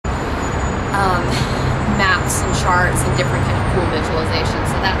maps and charts and different kind of cool visualizations.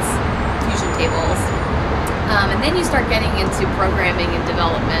 So that's fusion tables. And then you start getting into programming and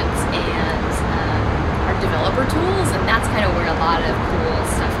development and our developer tools, and that's kind of where a lot of cool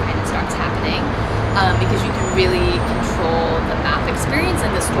stuff kind of starts happening, because you can really control the map experience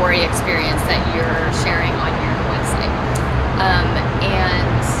and the story experience that you're sharing on your website.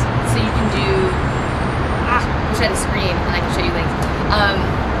 And so you can do, I wish I had a screen and I can show you links.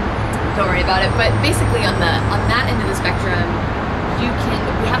 Don't worry about it. But basically on that end of the spectrum,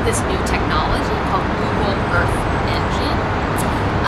 we have this new technology called Google Earth Engine,